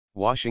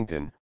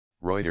Washington,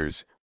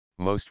 Reuters.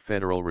 Most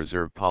Federal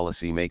Reserve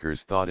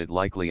policymakers thought it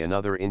likely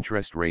another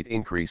interest rate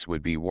increase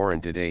would be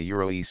warranted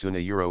soon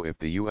if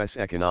the U.S.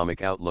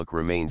 economic outlook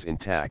remains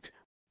intact,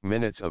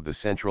 minutes of the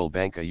central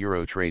bank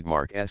euro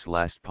trademark's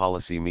last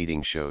policy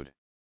meeting showed.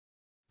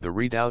 The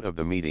readout of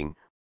the meeting,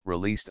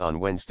 released on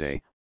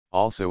Wednesday,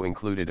 also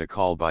included a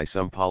call by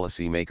some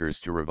policymakers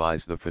to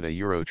revise the Fed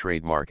euro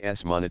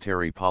trademark's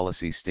monetary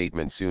policy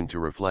statement soon to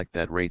reflect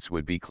that rates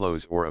would be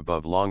close or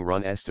above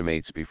long-run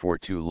estimates before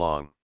too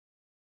long.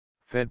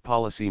 Fed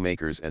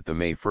policymakers at the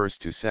May 1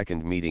 to 2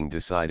 meeting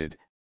decided,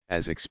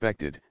 as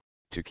expected,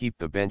 to keep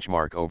the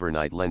benchmark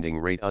overnight lending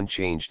rate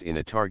unchanged in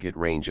a target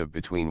range of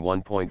between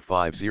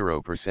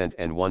 1.50%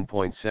 and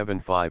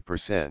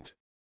 1.75%.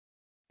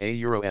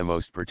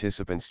 Most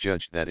participants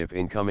judged that if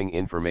incoming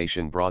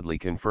information broadly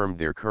confirmed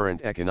their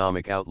current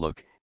economic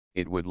outlook,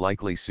 it would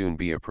likely soon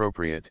be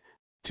appropriate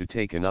to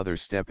take another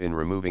step in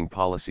removing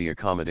policy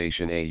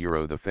accommodation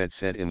the Fed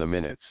said in the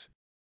minutes.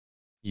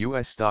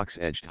 U.S. stocks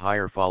edged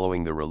higher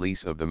following the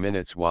release of the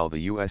minutes while the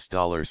U.S.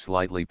 dollar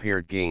slightly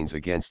pared gains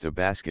against a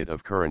basket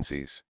of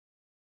currencies.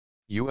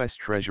 U.S.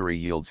 Treasury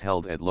yields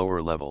held at lower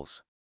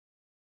levels.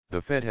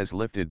 The Fed has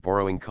lifted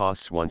borrowing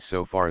costs once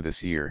so far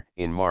this year,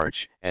 in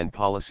March, and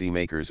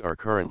policymakers are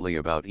currently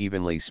about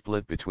evenly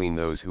split between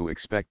those who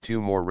expect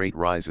 2 more rate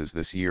rises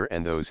this year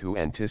and those who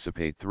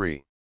anticipate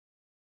 3.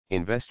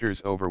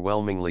 Investors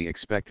overwhelmingly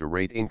expect a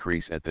rate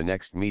increase at the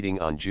next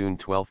meeting on June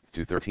 12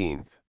 to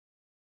 13.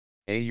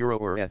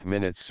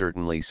 Minutes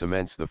certainly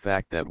cements the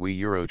fact that we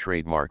euro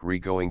trademark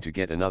going to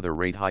get another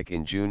rate hike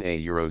in June,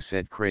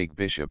 said Craig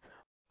Bishop,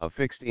 a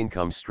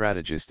fixed-income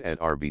strategist at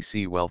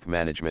RBC Wealth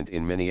Management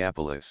in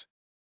Minneapolis.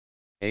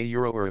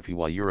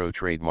 Euro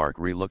trademark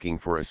looking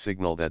for a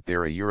signal that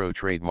their euro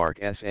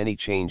trademark's any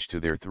change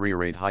to their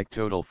 3-rate hike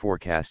total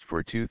forecast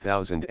for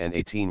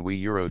 2018. We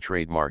euro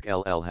trademark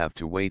have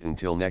to wait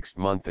until next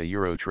month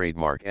euro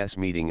trademark's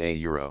meeting.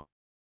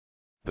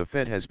 The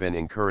Fed has been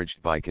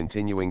encouraged by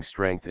continuing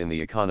strength in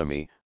the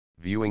economy,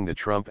 viewing the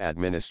Trump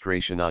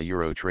administration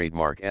euro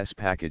trademark's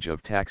package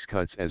of tax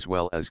cuts as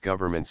well as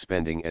government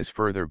spending as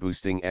further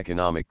boosting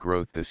economic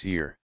growth this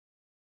year.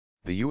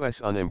 The U.S.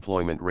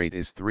 unemployment rate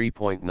is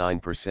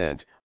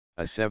 3.9%,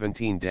 a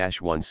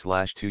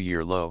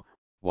 17-1/2-year low,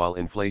 while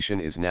inflation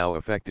is now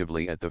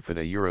effectively at the Fed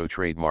euro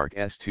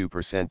trademark's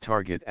 2%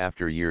 target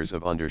after years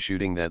of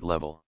undershooting that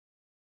level.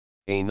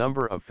 A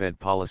number of Fed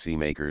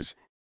policymakers,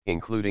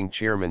 including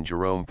Chairman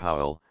Jerome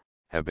Powell,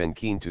 have been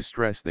keen to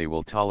stress they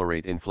will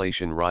tolerate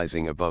inflation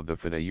rising above the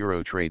Fed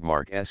euro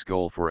trademark's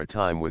goal for a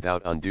time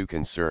without undue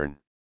concern.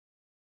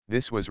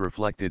 This was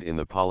reflected in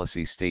the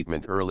policy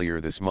statement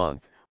earlier this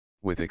month,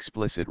 with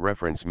explicit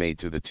reference made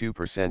to the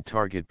 2%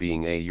 target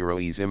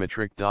being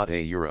symmetric.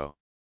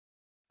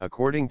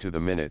 According to the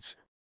minutes,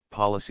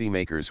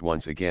 policymakers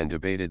once again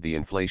debated the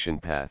inflation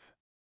path.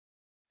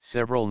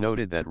 Several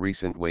noted that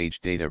recent wage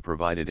data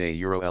provided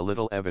a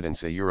little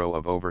evidence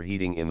of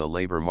overheating in the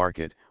labor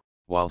market,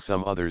 while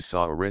some others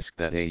saw a risk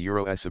that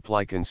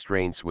supply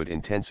constraints would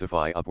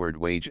intensify upward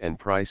wage and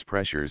price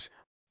pressures,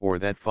 or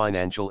that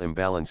financial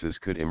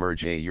imbalances could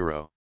emerge.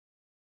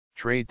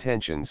 Trade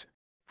tensions,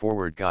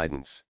 forward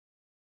guidance.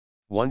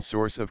 One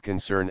source of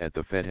concern at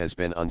the Fed has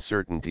been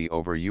uncertainty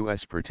over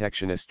U.S.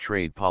 protectionist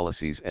trade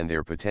policies and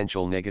their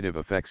potential negative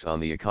effects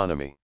on the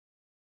economy.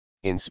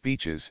 In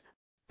speeches,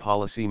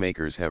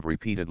 policymakers have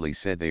repeatedly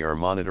said they are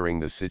monitoring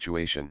the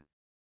situation.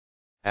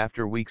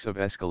 After weeks of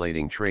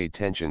escalating trade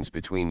tensions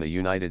between the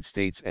United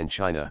States and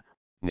China,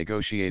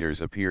 negotiators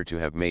appear to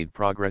have made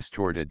progress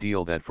toward a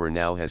deal that for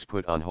now has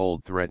put on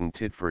hold threatened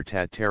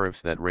tit-for-tat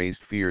tariffs that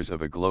raised fears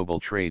of a global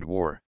trade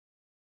war.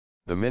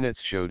 The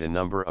minutes showed a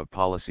number of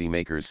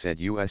policymakers said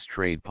U.S.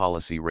 trade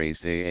policy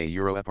raised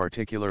a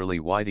particularly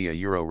wide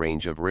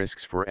range of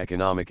risks for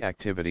economic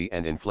activity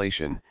and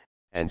inflation,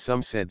 and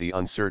some said the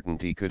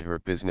uncertainty could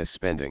hurt business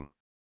spending.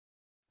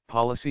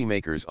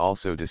 Policymakers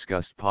also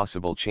discussed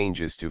possible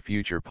changes to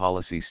future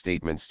policy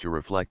statements to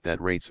reflect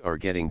that rates are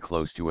getting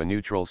close to a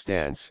neutral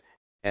stance,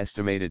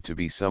 estimated to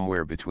be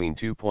somewhere between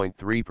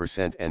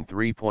 2.3% and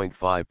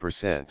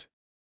 3.5%.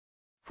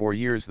 For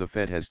years the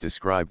Fed has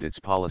described its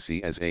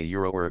policy as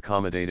or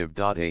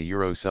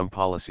accommodative. Some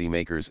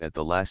policymakers at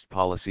the last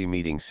policy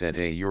meeting said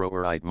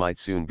it might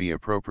soon be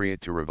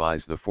appropriate to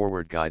revise the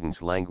forward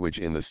guidance language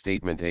in the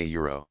statement.